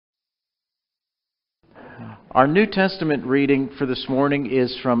Our New Testament reading for this morning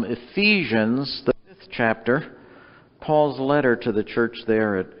is from Ephesians, the 5th chapter, Paul's letter to the church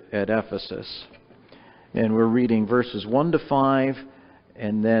there at Ephesus. And we're reading verses 1 to 5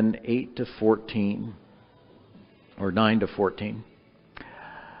 and then 8 to 14, or 9 to 14.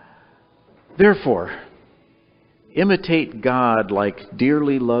 Therefore, imitate God like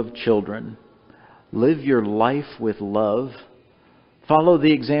dearly loved children. Live your life with love. Follow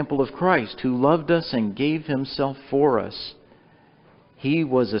the example of Christ, who loved us and gave himself for us. He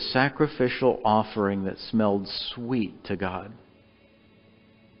was a sacrificial offering that smelled sweet to God.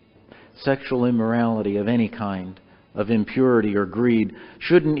 Sexual immorality of any kind, of impurity or greed,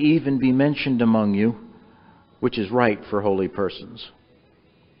 shouldn't even be mentioned among you, which is right for holy persons.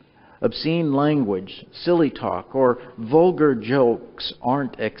 Obscene language, silly talk, or vulgar jokes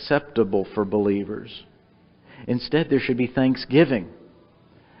aren't acceptable for believers. Instead, there should be thanksgiving,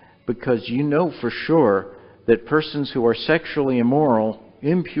 because you know for sure that persons who are sexually immoral,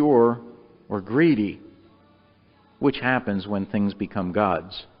 impure, or greedy, which happens when things become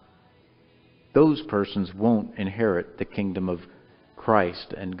gods, those persons won't inherit the kingdom of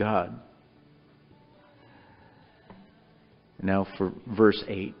Christ and God. Now for verse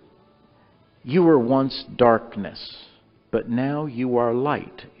 8. You were once darkness, but now you are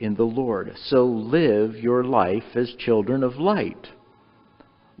light in the Lord. So live your life as children of light.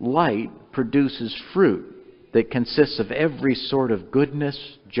 Light produces fruit that consists of every sort of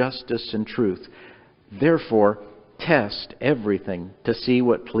goodness, justice, and truth. Therefore, test everything to see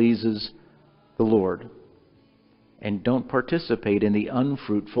what pleases the Lord. And don't participate in the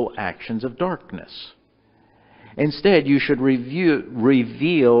unfruitful actions of darkness. Instead, you should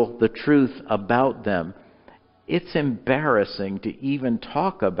reveal the truth about them. It's embarrassing to even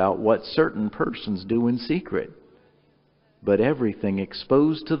talk about what certain persons do in secret. But everything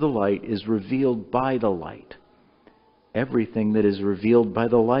exposed to the light is revealed by the light. Everything that is revealed by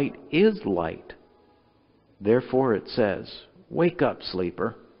the light is light. Therefore it says, wake up,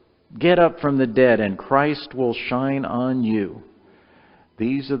 sleeper. Get up from the dead, and Christ will shine on you.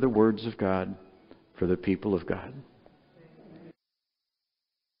 These are the words of God for the people of God.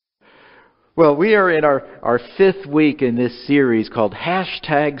 Well, we are in our fifth week in this series called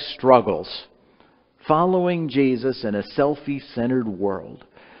 #Struggles. Following Jesus in a Selfie-Centered World.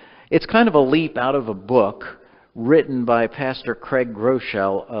 It's kind of a leap out of a book written by Pastor Craig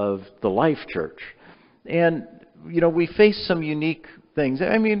Groeschel of the Life Church. And, we face some unique things.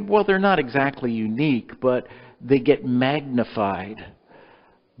 I mean, well, they're not exactly unique, but they get magnified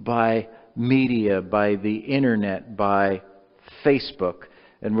by media, by the internet, by Facebook.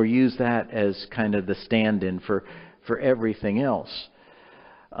 And we use that as kind of the stand-in for everything else.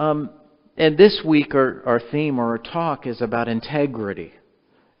 And this week, our theme or our talk is about integrity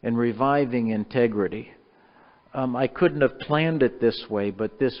and reviving integrity. I couldn't have planned it this way,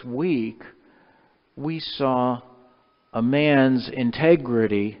 but this week we saw a man's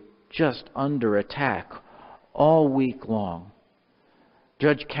integrity just under attack all week long.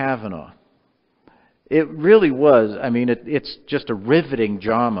 Judge Kavanaugh. It really was. I mean, it's just a riveting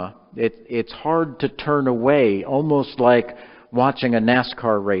drama. It's hard to turn away, almost like watching a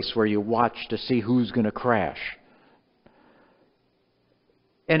NASCAR race where you watch to see who's going to crash.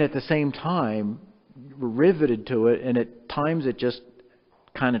 And at the same time, we're riveted to it, and at times it just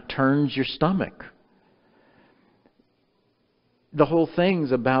kind of turns your stomach. The whole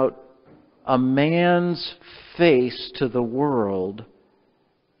thing's about a man's face to the world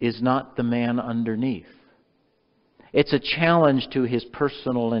is not the man underneath. It's a challenge to his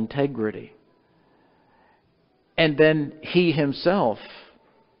personal integrity. And then he himself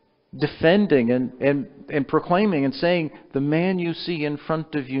defending and proclaiming and saying, the man you see in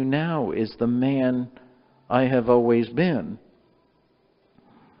front of you now is the man I have always been.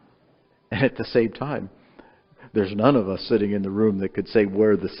 And at the same time, there's none of us sitting in the room that could say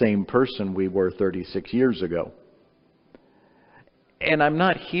we're the same person we were 36 years ago. And I'm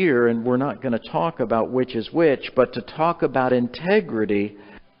not here, and we're not going to talk about which is which, but to talk about integrity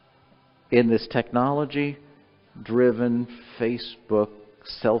in this technology-driven, Facebook,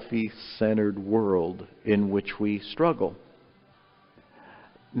 selfie-centered world in which we struggle.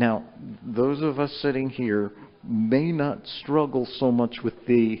 Now, those of us sitting here may not struggle so much with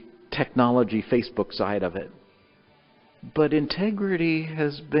the technology Facebook side of it. But integrity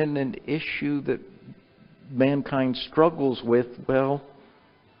has been an issue that mankind struggles with, well,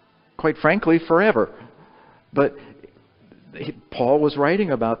 quite frankly, forever. But Paul was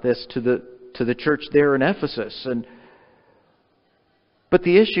writing about this to the church there in Ephesus. But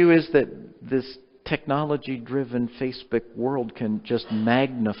the issue is that this technology-driven Facebook world can just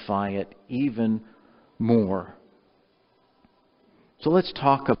magnify it even more. So let's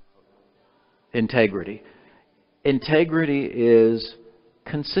talk about integrity. Integrity is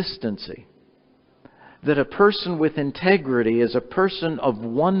consistency. That a person with integrity is a person of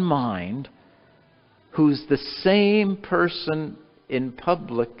one mind who's the same person in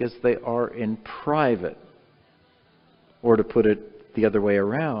public as they are in private. Or to put it the other way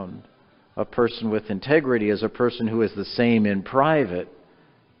around, a person with integrity is a person who is the same in private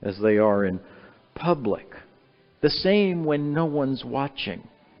as they are in public. The same when no one's watching.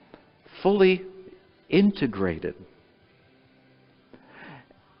 Fully integrated.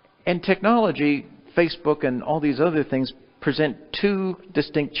 And technology, Facebook and all these other things, present two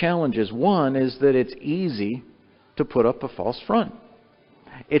distinct challenges. One is that it's easy to put up a false front.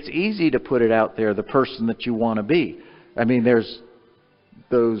 It's easy to put it out there, the person that you want to be. I mean, there's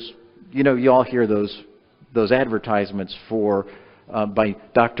those, you all hear those advertisements by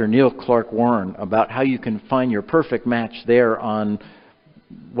Dr. Neil Clark Warren about how you can find your perfect match there on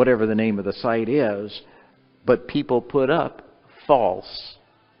whatever the name of the site is, but people put up false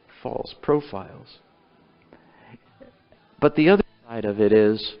profiles. But the other side of it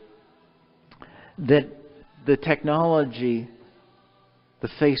is that the technology, the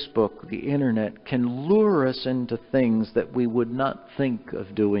Facebook, the internet, can lure us into things that we would not think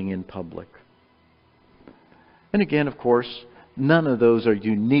of doing in public. And again, of course, none of those are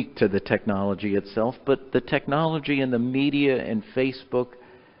unique to the technology itself, but the technology and the media and Facebook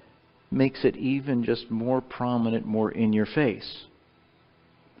makes it even just more prominent, more in your face.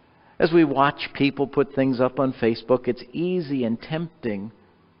 As we watch people put things up on Facebook, it's easy and tempting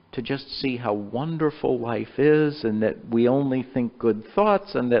to just see how wonderful life is and that we only think good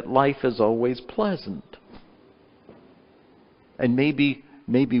thoughts and that life is always pleasant. And maybe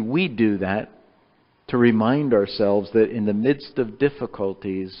we do that to remind ourselves that in the midst of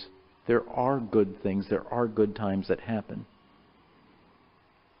difficulties, there are good things, there are good times that happen.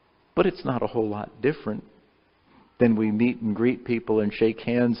 But it's not a whole lot different than we meet and greet people and shake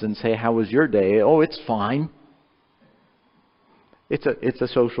hands and say, "How was your day?" "Oh, it's fine." It's a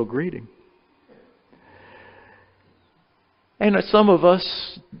social greeting. And some of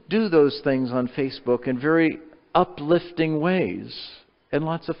us do those things on Facebook in very uplifting ways, and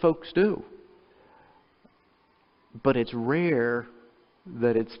lots of folks do. But it's rare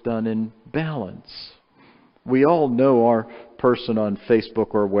that it's done in balance. We all know our person on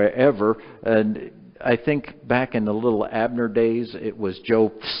Facebook or wherever, and I think back in the little Abner days, it was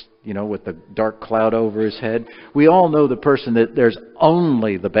Joe, with the dark cloud over his head. We all know the person that there's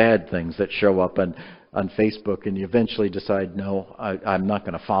only the bad things that show up on Facebook, and you eventually decide, no, I'm not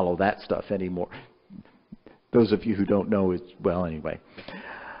going to follow that stuff anymore. Those of you who don't know, anyway.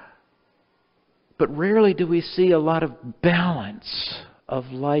 But rarely do we see a lot of balance of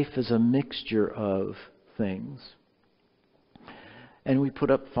life as a mixture of things. And we put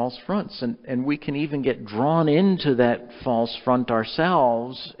up false fronts, and we can even get drawn into that false front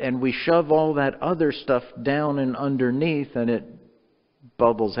ourselves, and we shove all that other stuff down and underneath, and it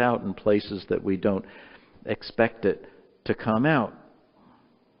bubbles out in places that we don't expect it to come out.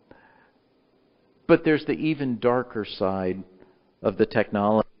 But there's the even darker side of the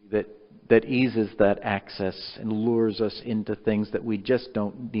technology that eases that access and lures us into things that we just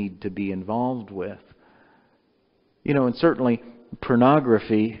don't need to be involved with. And certainly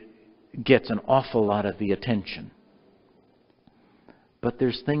pornography gets an awful lot of the attention. But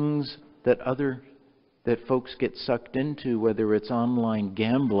there's things that folks get sucked into, whether it's online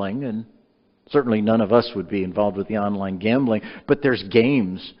gambling, and certainly none of us would be involved with the online gambling, but there's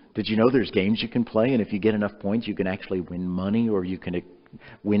games. Did you know there's games you can play, and if you get enough points, you can actually win money or you can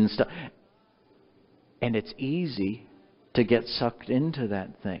win stuff. And it's easy to get sucked into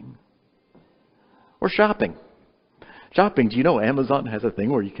that thing. Or shopping. Shopping, do you know Amazon has a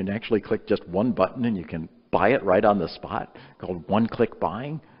thing where you can actually click just one button and you can buy it right on the spot, called one-click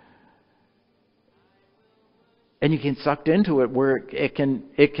buying? And you get sucked into it where it can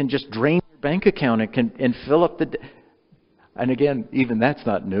just drain your bank account. It can fill up and again, even that's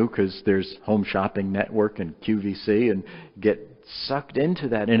not new, because there's Home Shopping Network and QVC, and get sucked into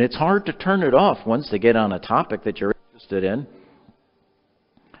that. And it's hard to turn it off once they get on a topic that you're interested in.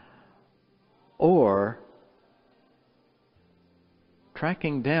 Or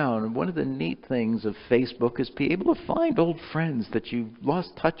tracking down. One of the neat things of Facebook is be able to find old friends that you've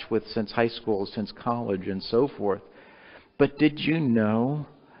lost touch with since high school, since college, and so forth. But did you know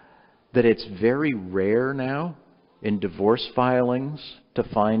that it's very rare now in divorce filings to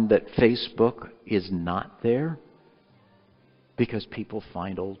find that Facebook is not there? Because people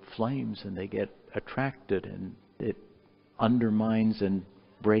find old flames and they get attracted, and it undermines and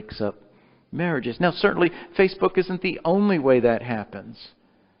breaks up marriages. Now, certainly, Facebook isn't the only way that happens,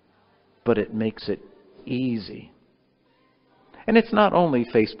 but it makes it easy. And it's not only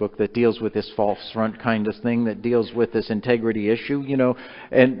Facebook that deals with this false front kind of thing, that deals with this integrity issue,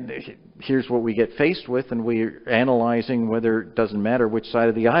 and here's what we get faced with, and we're analyzing whether it doesn't matter which side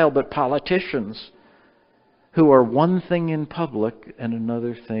of the aisle, but politicians who are one thing in public and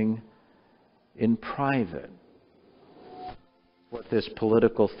another thing in private. What this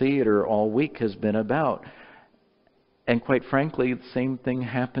political theater all week has been about. And quite frankly, the same thing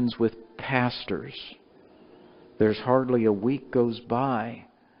happens with pastors. There's hardly a week goes by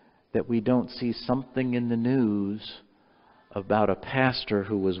that we don't see something in the news about a pastor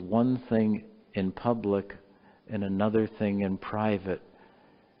who was one thing in public and another thing in private.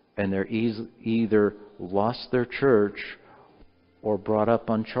 And they're either lost their church or brought up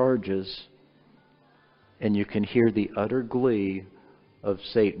on charges. And you can hear the utter glee of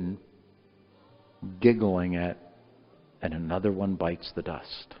Satan giggling at, and another one bites the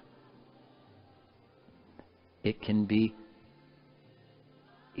dust. It can be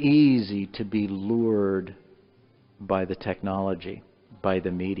easy to be lured by the technology, by the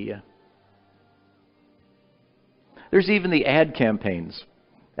media. There's even the ad campaigns,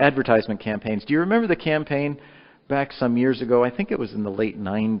 advertisement campaigns. Do you remember the campaign back some years ago? I think it was in the late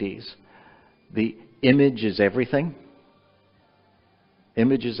 90s. The image is everything.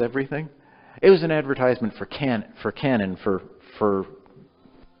 Image is everything. It was an advertisement for Canon, for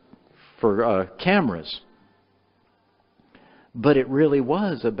cameras. But it really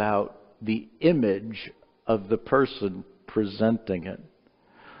was about the image of the person presenting it.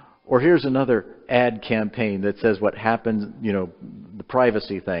 Or here's another ad campaign that says what happens, the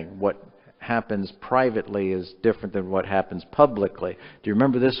privacy thing. What happens privately is different than what happens publicly. Do you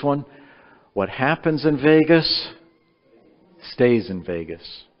remember this one? What happens in Vegas stays in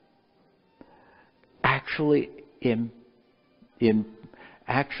Vegas. Actually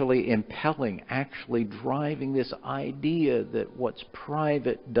impelling, actually driving this idea that what's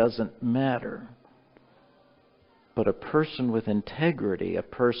private doesn't matter. But a person with integrity, a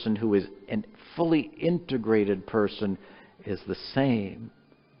person who is a fully integrated person, is the same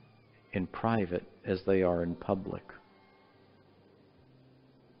in private as they are in public.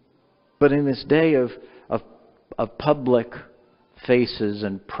 But in this day of public faces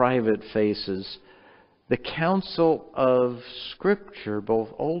and private faces, the counsel of Scripture, both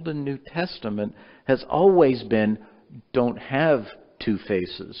Old and New Testament, has always been, don't have two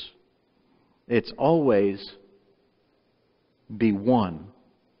faces. It's always be one.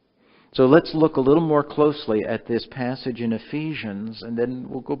 So let's look a little more closely at this passage in Ephesians, and then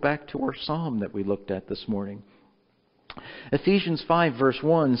we'll go back to our psalm that we looked at this morning. Ephesians 5 verse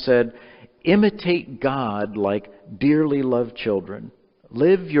 1 said, imitate God like dearly loved children.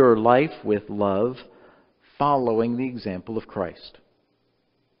 Live your life with love, following the example of Christ.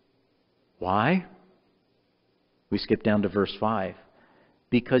 Why? We skip down to verse 5.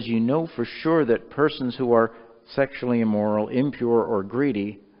 Because you know for sure that persons who are sexually immoral, impure, or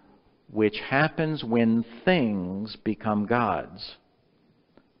greedy, which happens when things become gods,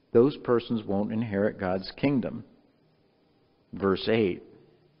 those persons won't inherit God's kingdom. Verse 8.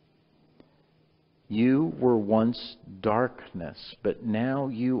 You were once darkness, but now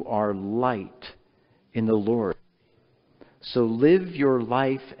you are light in the Lord. So live your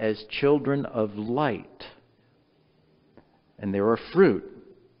life as children of light. And there are fruit,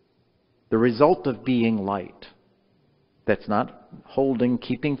 the result of being light. That's not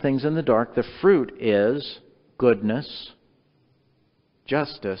keeping things in the dark. The fruit is goodness,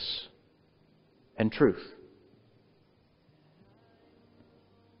 justice, and truth.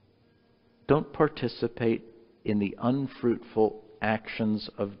 Don't participate in the unfruitful actions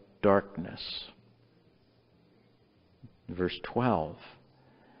of darkness. Verse 12.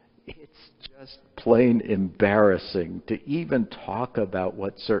 It's just plain embarrassing to even talk about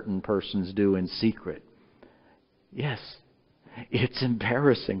what certain persons do in secret. Yes, it's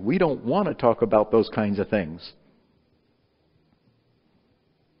embarrassing. We don't want to talk about those kinds of things.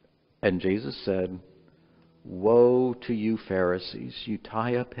 And Jesus said, woe to you, Pharisees! You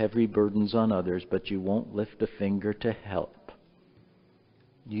tie up heavy burdens on others, but you won't lift a finger to help.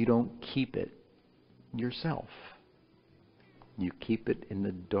 You don't keep it yourself. You keep it in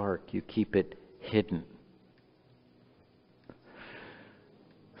the dark. You keep it hidden.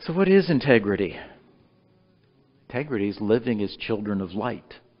 So what is integrity? Integrity is living as children of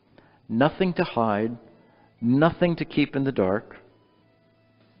light. Nothing to hide, nothing to keep in the dark.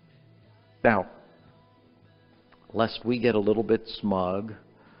 Now, lest we get a little bit smug,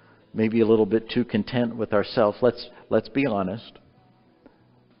 maybe a little bit too content with ourselves, let's be honest.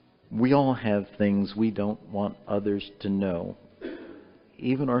 We all have things we don't want others to know.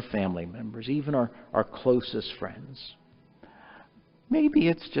 Even our family members, even our closest friends. Maybe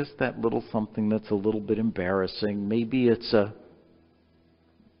it's just that little something that's a little bit embarrassing. Maybe it's a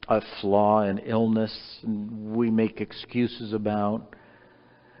flaw, an illness, and we make excuses about.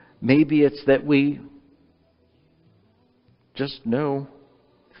 Maybe it's that we just know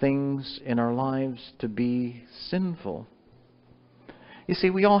things in our lives to be sinful. You see,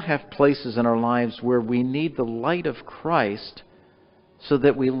 we all have places in our lives where we need the light of Christ so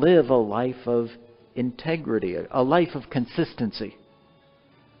that we live a life of integrity, a life of consistency,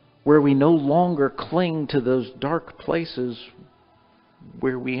 where we no longer cling to those dark places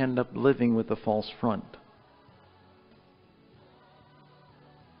where we end up living with a false front.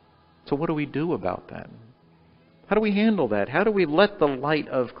 So what do we do about that? How do we handle that? How do we let the light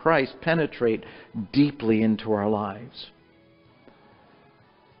of Christ penetrate deeply into our lives?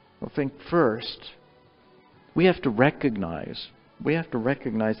 Well, I think first, we have to recognize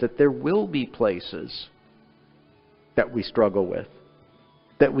that there will be places that we struggle with,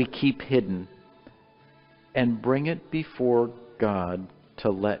 that we keep hidden, and bring it before God to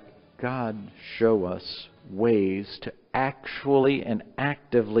let God show us ways to actually and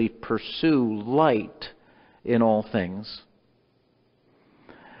actively pursue light in all things.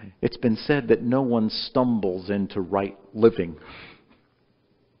 It's been said that no one stumbles into right living.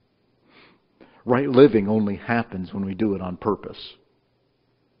 Right living only happens when we do it on purpose.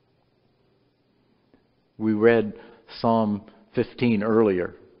 We read Psalm 15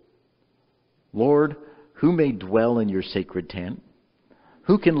 earlier. Lord, who may dwell in your sacred tent?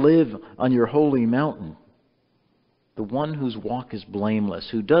 Who can live on your holy mountain? The one whose walk is blameless,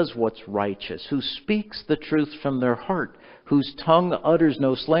 who does what's righteous, who speaks the truth from their heart, whose tongue utters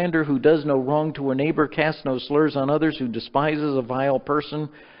no slander, who does no wrong to a neighbor, casts no slurs on others, who despises a vile person,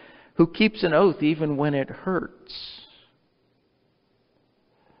 who keeps an oath even when it hurts,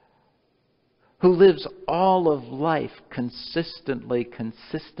 who lives all of life consistent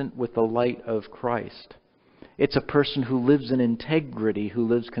with the light of Christ. It's a person who lives in integrity, who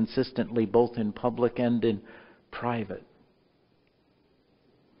lives consistently both in public and in private.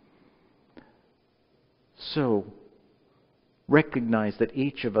 So, recognize that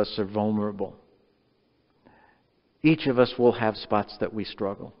each of us are vulnerable. Each of us will have spots that we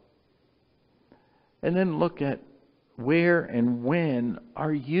struggle. And then look at where and when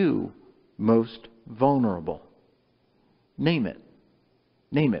are you most vulnerable. Name it.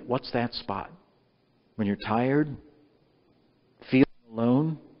 Name it. What's that spot? When you're tired? Feeling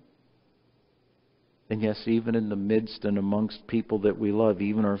alone? And yes, even in the midst and amongst people that we love,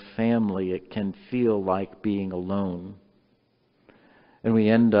 even our family, it can feel like being alone. And we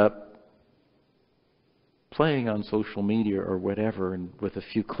end up playing on social media or whatever, and with a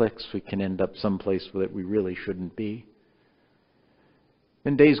few clicks we can end up someplace that we really shouldn't be.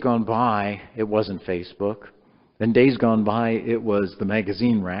 In days gone by, it wasn't Facebook. In days gone by, it was the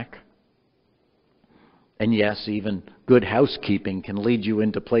magazine rack. And yes, even good housekeeping can lead you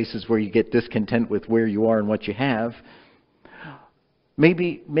into places where you get discontent with where you are and what you have.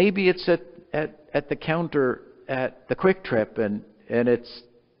 Maybe it's at the counter at the Quick Trip and it's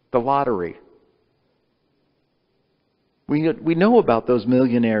the lottery. We know about those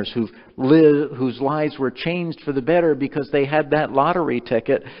millionaires whose lives were changed for the better because they had that lottery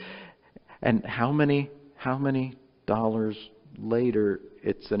ticket. And how many dollars later,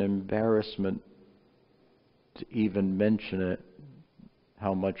 it's an embarrassment to even mention it,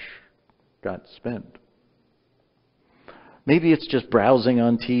 how much got spent. Maybe it's just browsing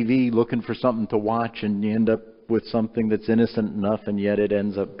on TV, looking for something to watch, and you end up with something that's innocent enough, and yet it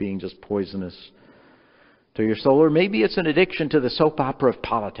ends up being just poisonous to your soul. Or maybe it's an addiction to the soap opera of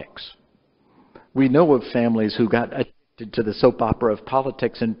politics. We know of families who got addicted to the soap opera of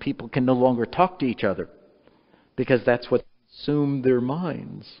politics, and people can no longer talk to each other because that's what consumed their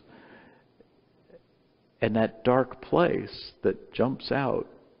minds. And that dark place that jumps out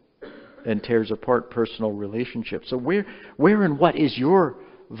and tears apart personal relationships. So where and what is your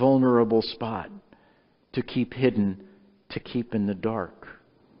vulnerable spot to keep hidden, to keep in the dark?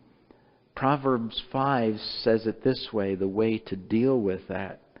 Proverbs 5 says it this way, the way to deal with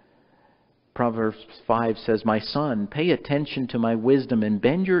that. Proverbs 5 says, "My son, pay attention to my wisdom and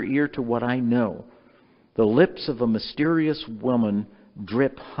bend your ear to what I know. The lips of a mysterious woman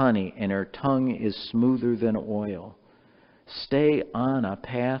drip honey, and her tongue is smoother than oil. Stay on a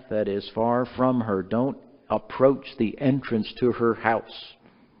path that is far from her. Don't approach the entrance to her house."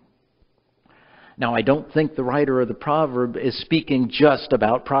 Now, I don't think the writer of the proverb is speaking just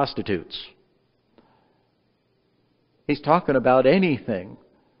about prostitutes. He's talking about anything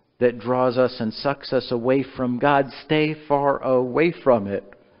that draws us and sucks us away from God. Stay far away from it.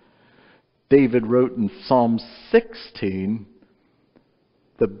 David wrote in Psalm 16,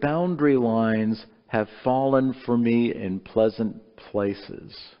 "The boundary lines have fallen for me in pleasant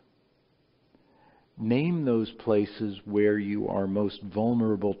places." Name those places where you are most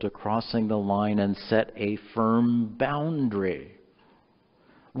vulnerable to crossing the line and set a firm boundary.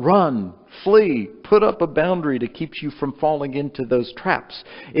 Run, flee, put up a boundary to keep you from falling into those traps.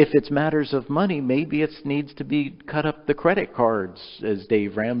 If it's matters of money, maybe it needs to be cut up the credit cards, as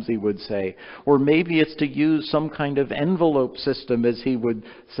Dave Ramsey would say. Or maybe it's to use some kind of envelope system, as he would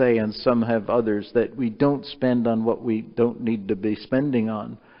say, and some have others, that we don't spend on what we don't need to be spending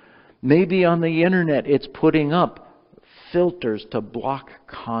on. Maybe on the internet it's putting up filters to block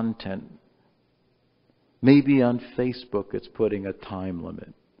content. Maybe on Facebook it's putting a time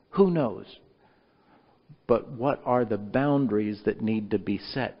limit. Who knows? But what are the boundaries that need to be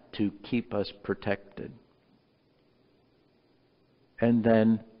set to keep us protected? And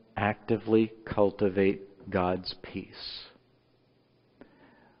then actively cultivate God's peace.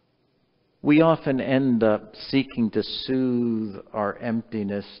 We often end up seeking to soothe our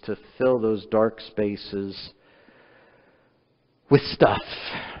emptiness, to fill those dark spaces with stuff.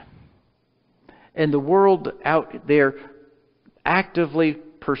 And the world out there actively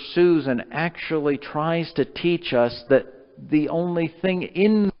pursues and actually tries to teach us that the only thing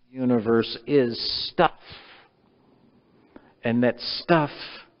in the universe is stuff. And that stuff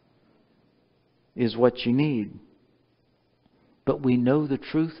is what you need. But we know the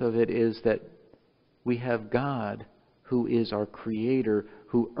truth of it is that we have God, who is our Creator,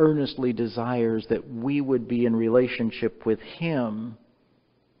 who earnestly desires that we would be in relationship with Him.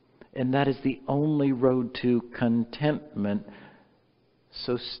 And that is the only road to contentment.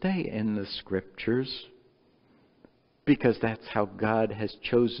 So stay in the Scriptures, because that's how God has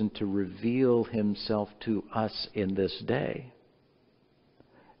chosen to reveal Himself to us in this day.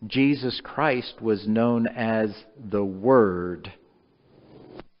 Jesus Christ was known as the Word.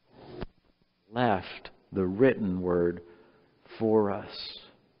 Left the written Word for us.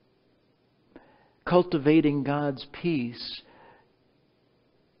 Cultivating God's peace,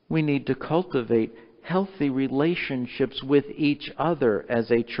 we need to cultivate healthy relationships with each other as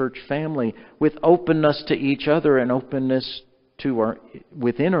a church family, with openness to each other and openness to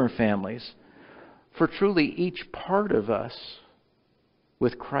within our families. For truly each part of us,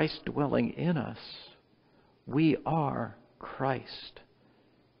 with Christ dwelling in us, we are Christ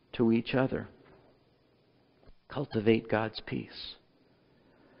to each other. Cultivate God's peace.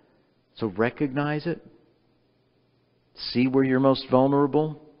 So recognize it. See where you're most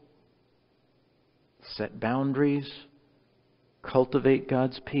vulnerable. Set boundaries. Cultivate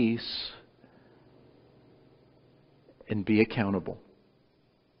God's peace. And be accountable.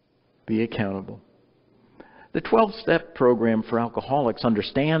 Be accountable. The 12-step program for alcoholics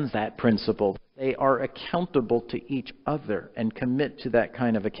understands that principle. They are accountable to each other and commit to that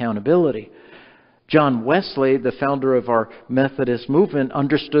kind of accountability. John Wesley, the founder of our Methodist movement,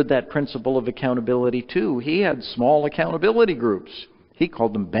 understood that principle of accountability too. He had small accountability groups. He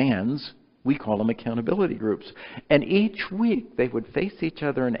called them bands. We call them accountability groups. And each week they would face each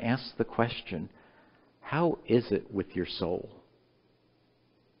other and ask the question, how is it with your soul?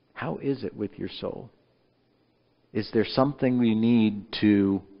 How is it with your soul? Is there something we need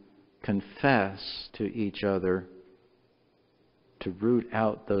to confess to each other to root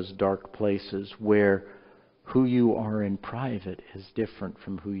out those dark places where who you are in private is different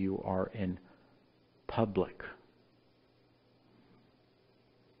from who you are in public?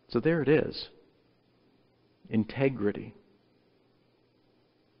 So there it is. Integrity.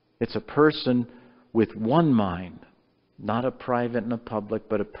 It's a person with one mind, not a private and a public,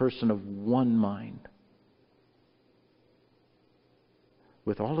 but a person of one mind.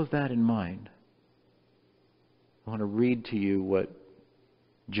 With all of that in mind, I want to read to you what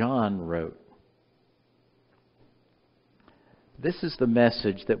John wrote. This is the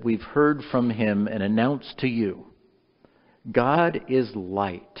message that we've heard from him and announced to you. God is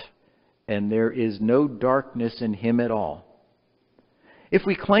light, and there is no darkness in him at all. If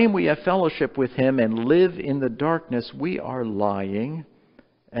we claim we have fellowship with him and live in the darkness, we are lying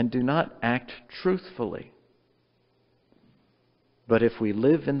and do not act truthfully. But if we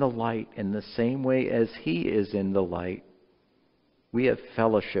live in the light in the same way as he is in the light, we have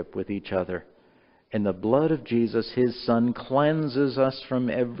fellowship with each other. And the blood of Jesus, his Son, cleanses us from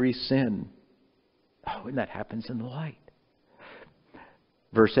every sin. Oh, and that happens in the light.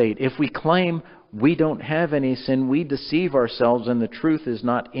 Verse 8, if we claim we don't have any sin, we deceive ourselves and the truth is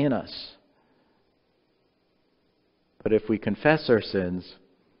not in us. But if we confess our sins,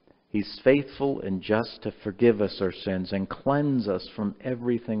 He's faithful and just to forgive us our sins and cleanse us from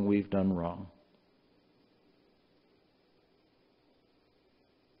everything we've done wrong.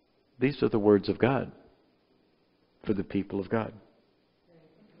 These are the words of God for the people of God.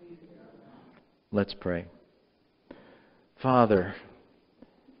 Let's pray. Father,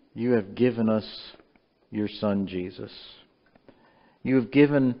 you have given us your Son, Jesus. You have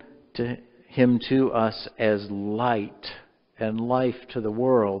given him to us as light and life to the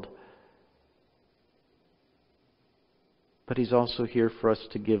world. But he's also here for us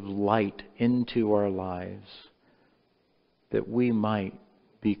to give light into our lives, that we might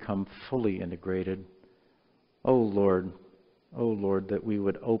become fully integrated. Oh Lord, that we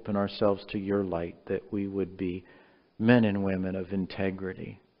would open ourselves to your light, that we would be men and women of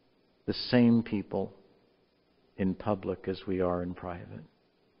integrity, the same people in public as we are in private.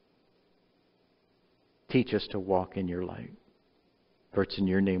 Teach us to walk in your light. For it's in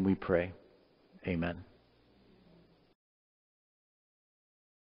your name we pray. Amen.